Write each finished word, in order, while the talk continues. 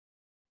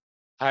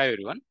Hi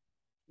everyone.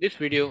 This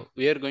video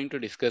we are going to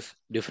discuss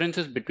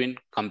differences between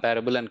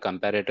comparable and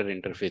comparator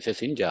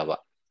interfaces in Java.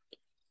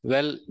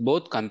 Well,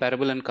 both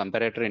comparable and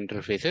comparator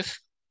interfaces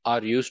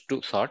are used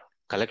to sort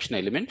collection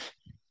elements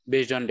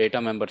based on data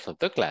members of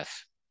the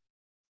class.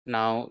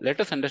 Now let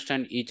us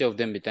understand each of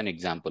them with an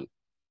example.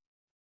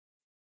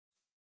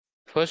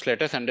 First,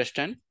 let us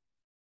understand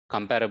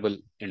comparable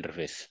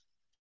interface.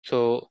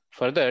 So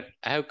for that,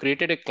 I have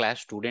created a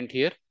class student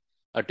here,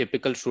 a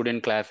typical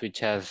student class which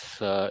has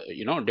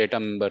data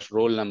members,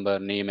 roll number,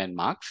 name, and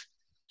marks.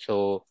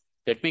 So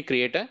let me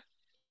create a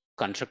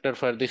constructor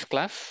for this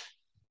class,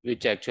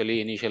 which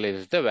actually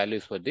initializes the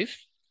values for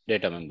these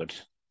data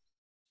members.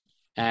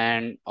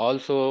 And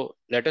also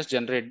let us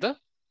generate the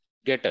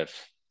getters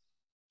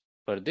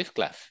for this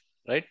class,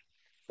 right?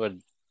 For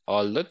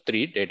all the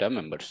three data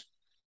members.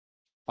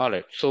 All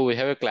right, so we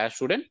have a class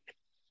student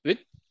with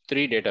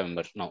three data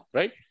members now,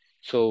 right?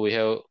 So we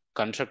have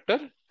constructor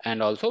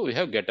and also we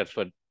have getters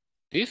for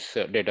these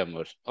data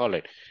members. All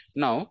right,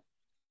 now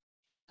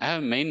I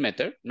have main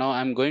method. Now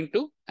I'm going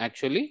to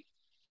actually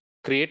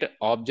create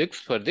objects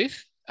for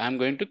this. I'm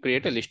going to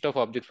create a list of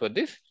objects for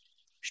this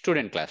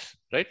student class,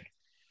 right?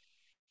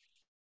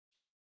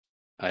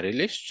 Array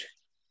list,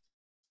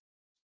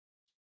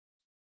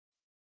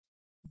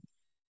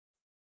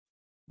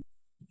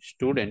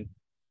 student,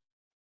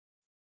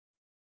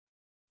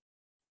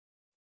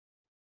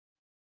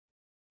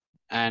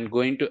 and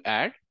going to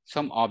add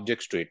some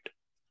objects to it,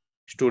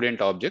 student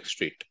objects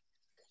to it,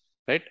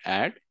 right?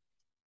 Add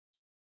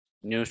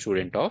new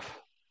student of,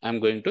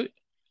 I'm going to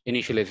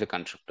initialize a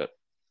constructor.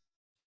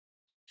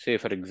 Say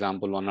for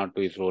example,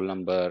 102 is roll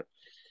number,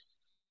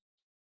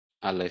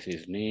 ls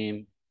is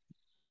name,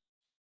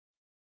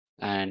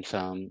 and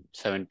some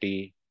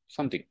 70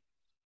 something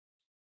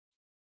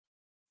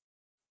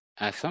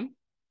as some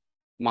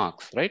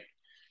marks, right?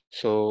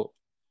 So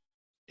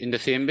in the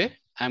same way,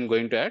 I'm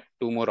going to add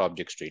two more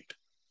objects to it.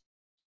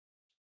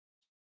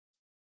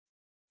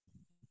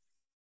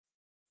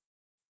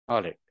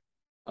 All right,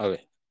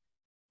 okay.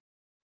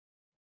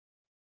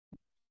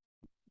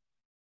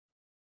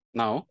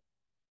 Now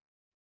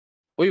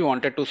we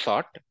wanted to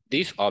sort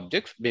these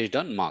objects based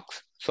on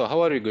marks. So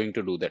how are we going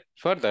to do that?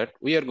 For that,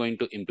 we are going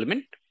to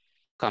implement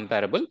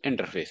comparable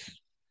interface.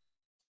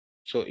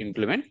 So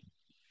implement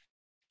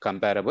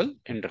comparable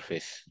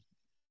interface.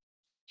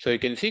 So you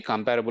can see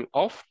comparable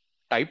of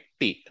type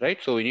T, right?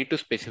 So we need to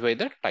specify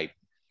the type.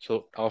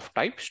 So of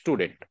type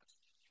student.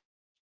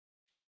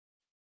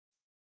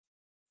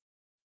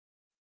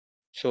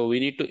 So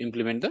we need to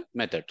implement the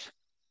methods.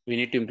 We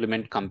need to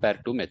implement compare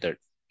to method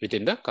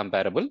within the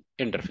comparable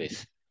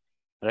interface,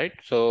 right?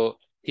 So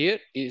here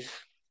is,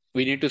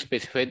 we need to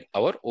specify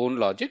our own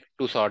logic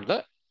to sort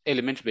the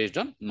elements based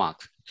on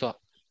marks.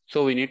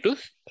 So we need to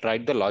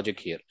write the logic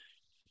here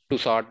to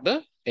sort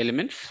the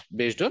elements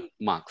based on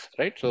marks,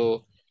 right?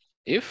 So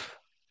if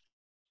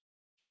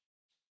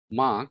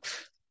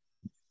marks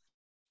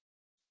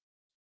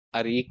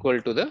are equal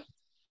to the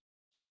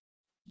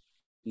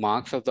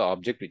marks of the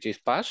object which is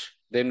passed,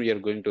 then we are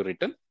going to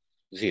return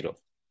 0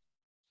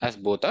 as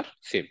both are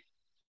same.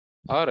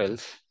 Or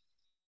else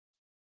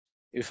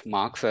if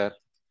marks are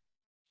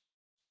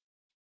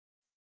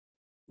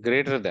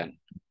greater than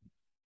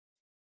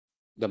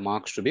the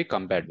marks to be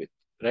compared with,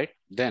 right?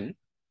 Then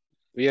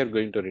we are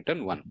going to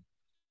return 1,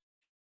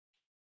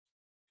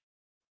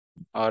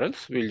 or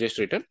else we'll just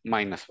return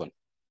 -1.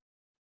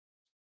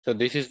 So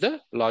this is the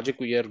logic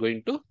we are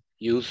going to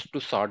use to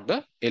sort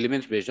the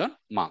elements based on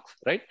marks,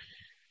 right?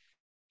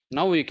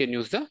 Now we can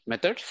use the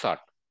method sort,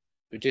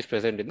 which is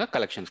present in the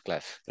collections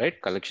class,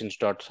 right?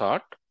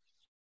 Collections.sort,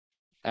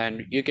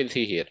 and you can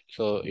see here.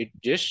 So it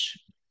just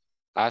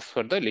asks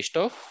for the list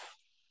of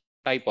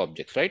type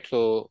objects, right?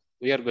 So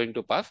we are going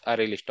to pass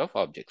array list of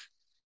objects.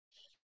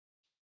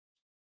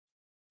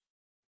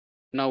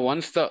 Now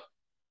once the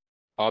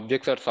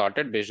objects are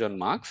sorted based on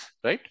marks,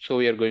 right? So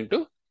we are going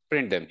to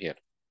print them here.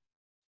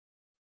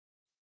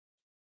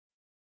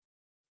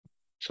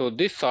 So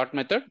this sort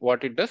method,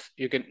 what it does,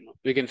 we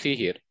can see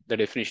here the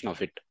definition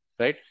of it,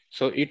 right?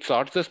 So it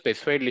sorts the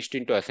specified list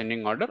into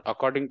ascending order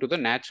according to the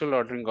natural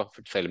ordering of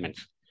its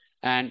elements.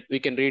 And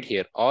we can read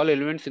here, all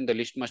elements in the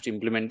list must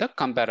implement the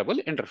comparable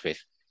interface.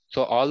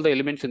 So all the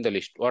elements in the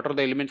list, what are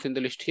the elements in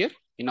the list here?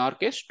 In our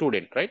case,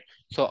 student, right?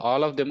 So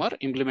all of them are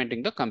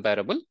implementing the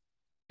comparable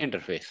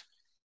interface,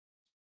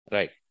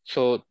 right?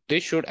 So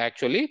this should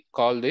actually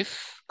call this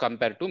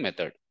compare to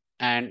method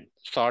and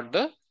sort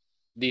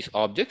these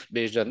objects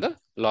based on the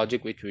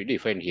logic which we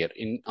defined here.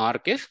 In our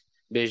case,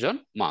 based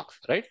on marks,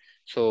 right?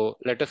 So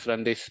let us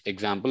run this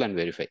example and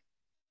verify.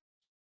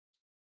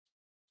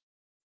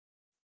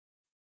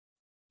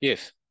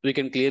 Yes, we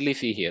can clearly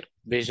see here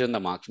based on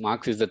the marks.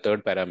 Marks is the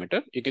third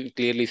parameter. You can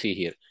clearly see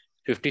here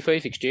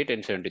 55, 68,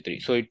 and 73.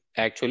 So it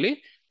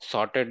actually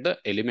sorted the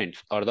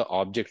elements or the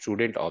object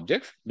student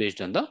objects based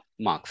on the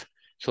marks.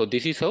 So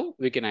this is how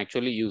we can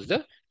actually use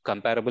the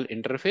comparable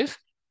interface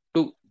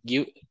to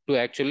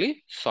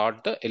actually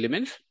sort the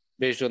elements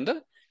based on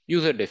the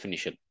user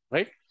definition,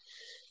 right?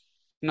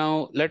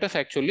 Now let us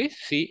actually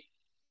see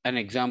an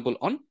example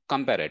on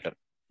comparator.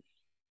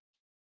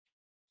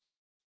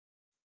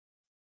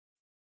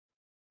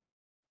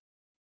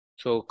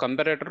 So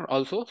comparator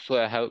also,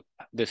 so I have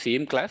the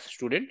same class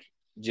student,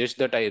 just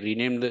that I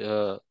renamed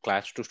the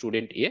class to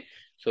student A.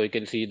 So you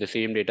can see the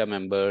same data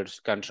members,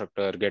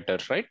 constructor,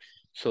 getters, right?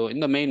 So in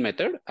the main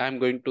method, I'm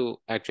going to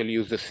actually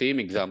use the same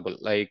example.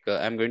 Like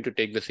I'm going to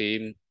take the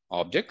same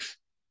objects.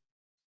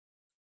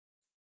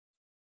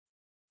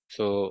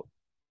 So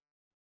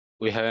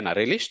we have an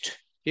array list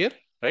here,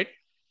 right?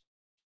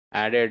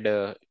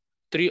 Added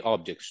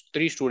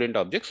three student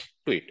objects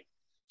to it.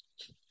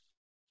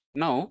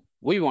 Now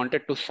we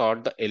wanted to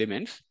sort the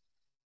elements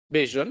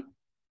based on,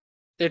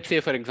 let's say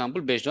for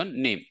example, based on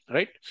name,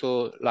 right?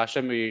 So last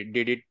time we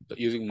did it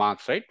using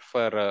marks, right?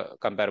 For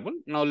comparable.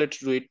 Now let's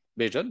do it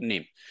based on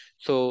name.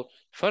 So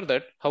for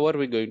that, how are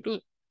we going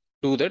to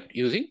do that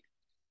using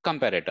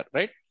comparator,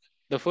 right?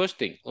 The first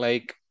thing,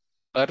 like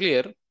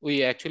earlier,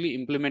 we actually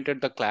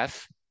implemented the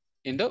class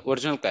in the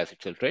original class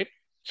itself, right?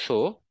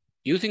 So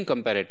using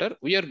comparator,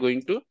 we are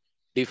going to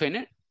define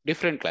a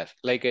different class,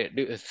 like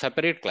a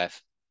separate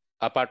class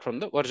apart from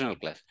the original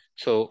class.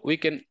 So we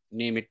can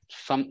name it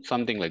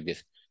something like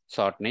this: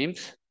 sort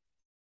names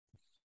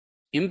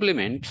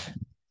implements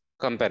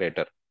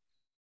comparator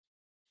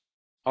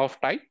of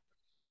type.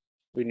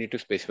 We need to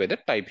specify the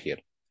type here.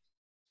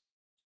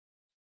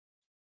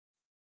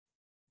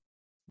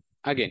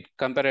 Again,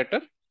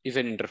 comparator is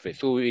an interface,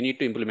 so we need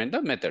to implement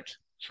the methods.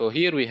 So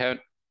here we have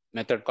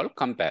method called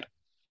compare.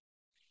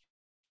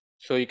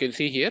 So you can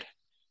see here,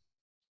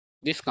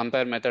 this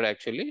compare method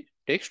actually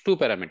takes two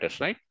parameters,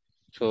 right?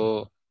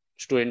 So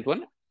student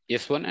one,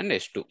 S1 and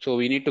S2. So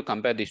we need to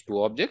compare these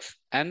two objects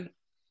and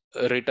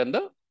return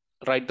the,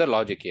 write the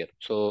logic here.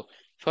 So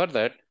for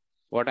that,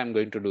 what I'm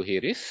going to do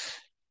here is,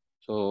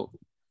 so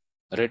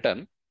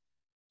return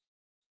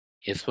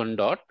S1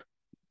 dot,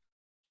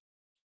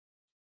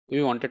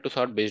 we wanted to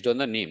sort based on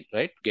the name,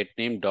 right? Get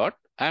name dot,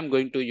 I'm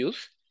going to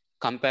use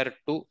compare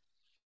to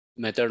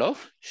method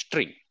of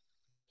string.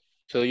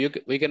 So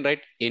we can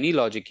write any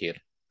logic here,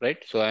 right?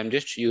 So I'm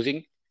just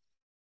using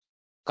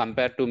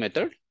compare to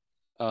method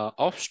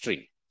of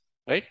string,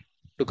 right?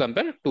 To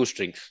compare two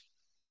strings.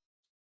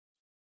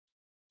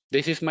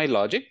 This is my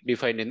logic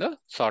defined in the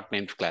sort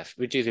names class,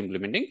 which is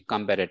implementing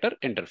comparator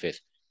interface,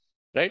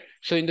 right?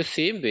 So in the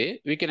same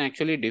way, we can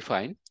actually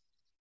define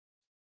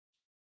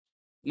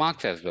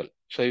marks as well.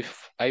 So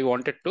if I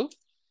wanted to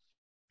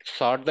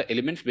sort the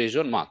elements based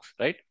on marks,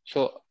 right?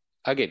 So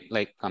again,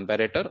 like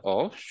comparator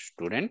of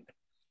student,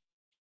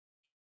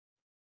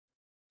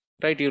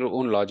 write your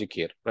own logic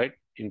here, right?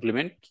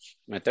 Implement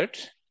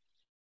methods.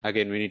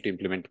 Again, we need to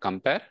implement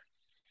compare.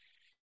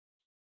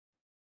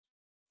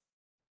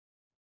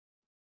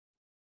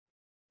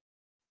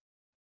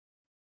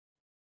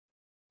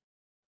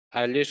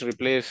 I'll just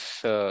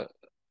replace, I'll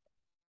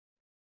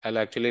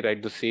actually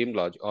write the same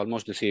logic,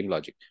 almost the same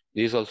logic.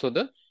 This is also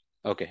the,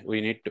 okay,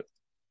 we need to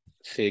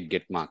say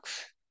get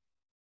marks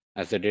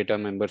as the data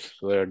members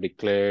were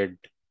declared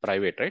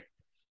private, right?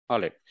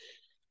 All right.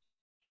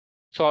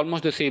 So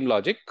almost the same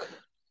logic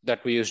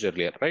that we used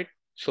earlier, right?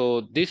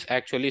 So this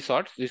actually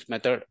sorts this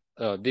method,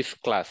 this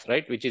class,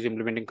 right, which is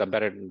implementing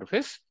comparator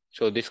interface.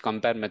 So this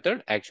compare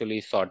method actually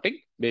is sorting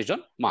based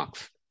on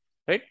marks,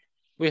 right?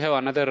 We have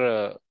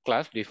another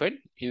class defined.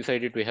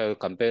 Inside it, we have a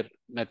compare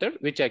method,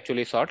 which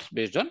actually sorts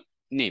based on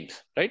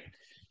names, right?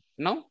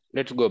 Now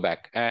let's go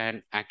back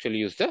and actually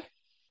use the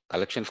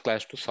collections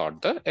class to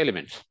sort the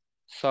elements.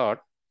 Sort.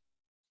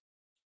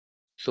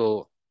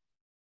 So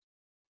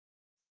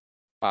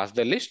pass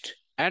the list,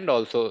 and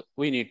also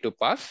we need to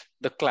pass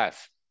the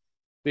class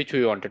which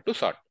we wanted to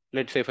sort.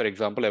 Let's say, for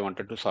example, I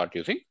wanted to sort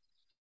using,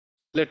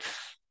 let's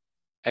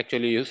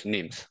actually use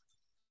names,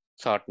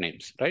 sort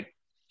names, right?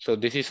 So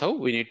this is how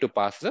we need to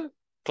pass the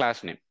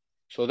class name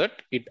so that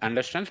it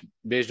understands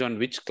based on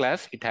which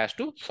class it has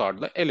to sort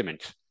the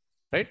elements,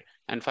 right?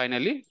 And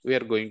finally, we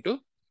are going to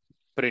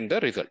print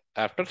the result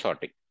after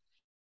sorting.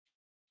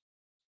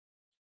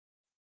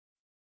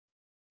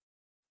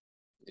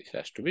 This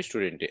has to be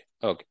student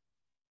A. Okay.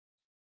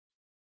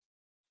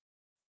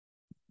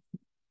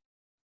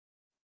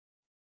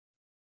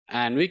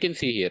 And we can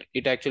see here,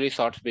 it actually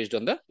sorts based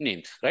on the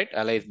names, right?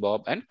 Alice,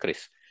 Bob, and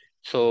Chris.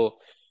 So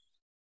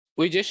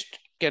we just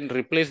can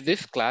replace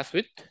this class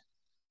with,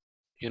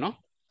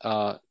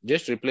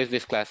 just replace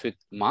this class with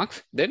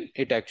marks, then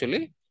it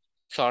actually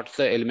sorts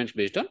the elements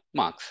based on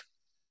marks.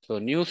 So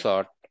new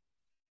sort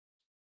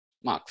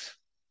marks.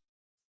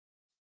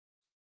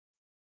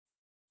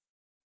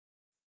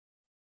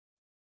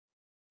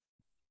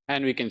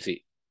 And we can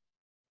see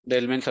the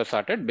elements are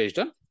sorted based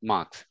on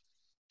marks.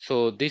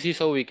 So this is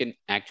how we can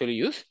actually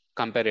use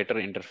comparator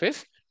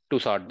interface to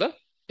sort the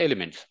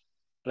elements,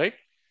 right?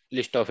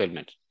 List of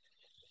elements.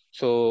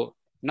 So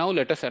now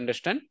let us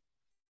understand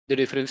the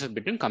differences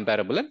between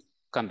comparable and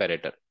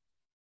comparator.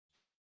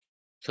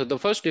 So the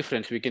first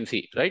difference we can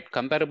see, right?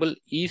 Comparable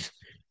is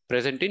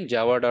present in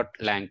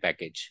java.lang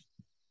package,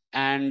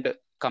 and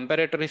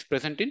comparator is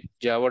present in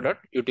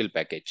java.util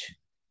package.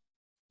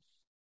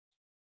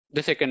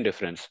 The second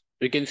difference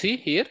we can see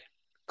here,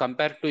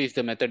 compare to is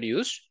the method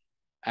used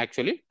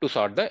actually to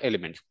sort the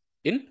elements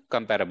in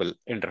comparable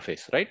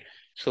interface, right?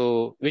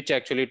 So which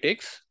actually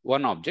takes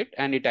one object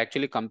and it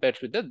actually compares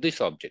with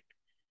this object.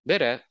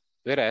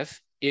 Whereas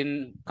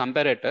in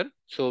comparator,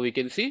 so we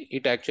can see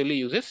it actually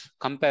uses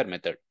compare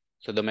method.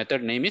 So the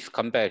method name is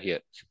compare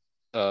here.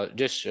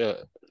 Just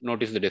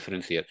notice the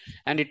difference here.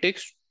 And it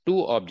takes two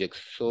objects.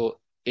 So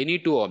any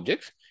two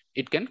objects,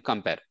 it can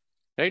compare,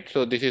 right?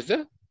 So this is the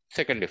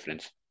second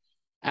difference.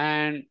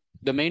 And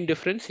the main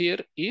difference here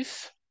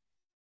is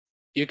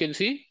you can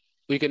see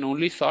we can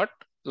only sort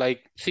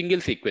like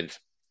single sequence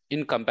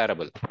in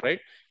comparable, right?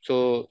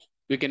 So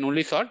we can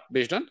only sort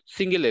based on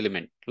single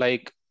element,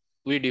 like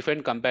we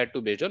define compared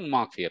to based on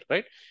marks here,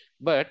 right?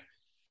 But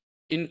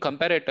in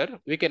comparator,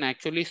 we can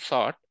actually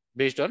sort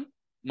based on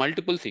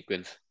multiple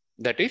sequence.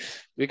 That is,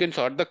 we can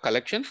sort the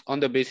collections on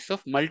the basis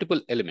of multiple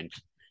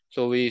elements.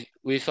 So we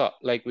saw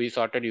like we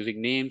sorted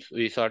using names.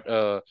 We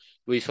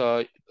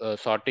saw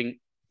sorting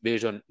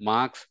based on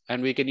marks,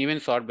 and we can even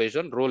sort based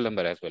on roll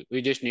number as well.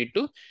 We just need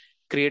to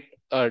create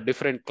a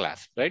different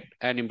class, right,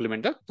 and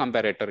implement the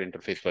comparator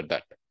interface for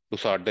that to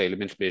sort the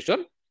elements based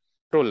on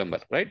roll number,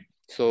 right?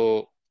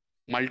 So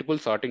multiple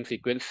sorting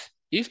sequence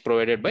is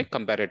provided by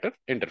comparator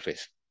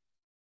interface.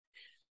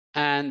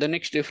 And the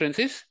next difference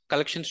is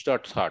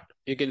collections.sort.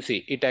 You can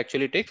see it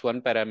actually takes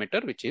one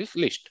parameter, which is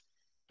list,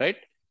 right?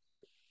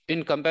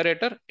 In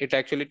comparator, it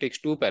actually takes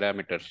two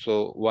parameters.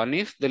 So one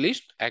is the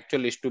list,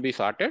 actual list to be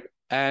sorted,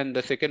 and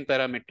the second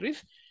parameter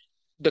is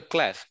the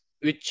class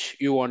which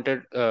you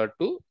wanted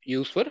to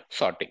use for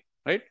sorting,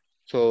 right?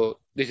 So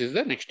this is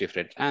the next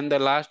difference. And the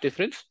last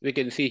difference we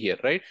can see here,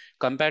 right?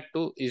 Compared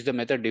to is the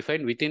method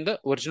defined within the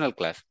original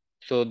class.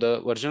 So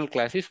the original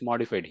class is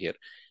modified here.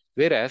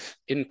 Whereas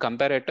in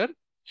comparator,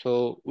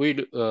 so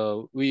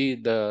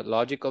the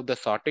logic of the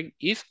sorting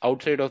is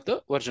outside of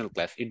the original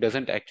class. It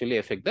doesn't actually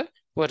affect the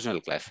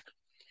original class.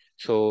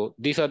 So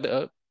these are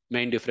the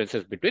main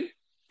differences between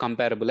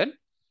comparable and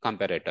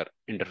comparator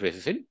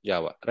interfaces in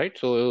Java, right?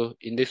 So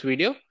in this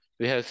video,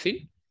 we have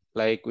seen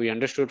like we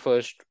understood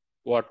first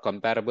what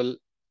comparable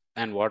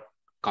and what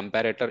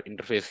comparator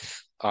interface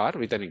are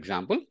with an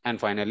example. And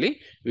finally,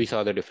 we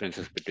saw the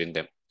differences between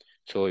them.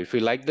 So if you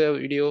like the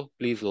video,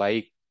 please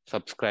like,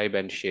 subscribe,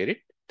 and share it.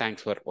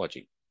 Thanks for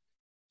watching.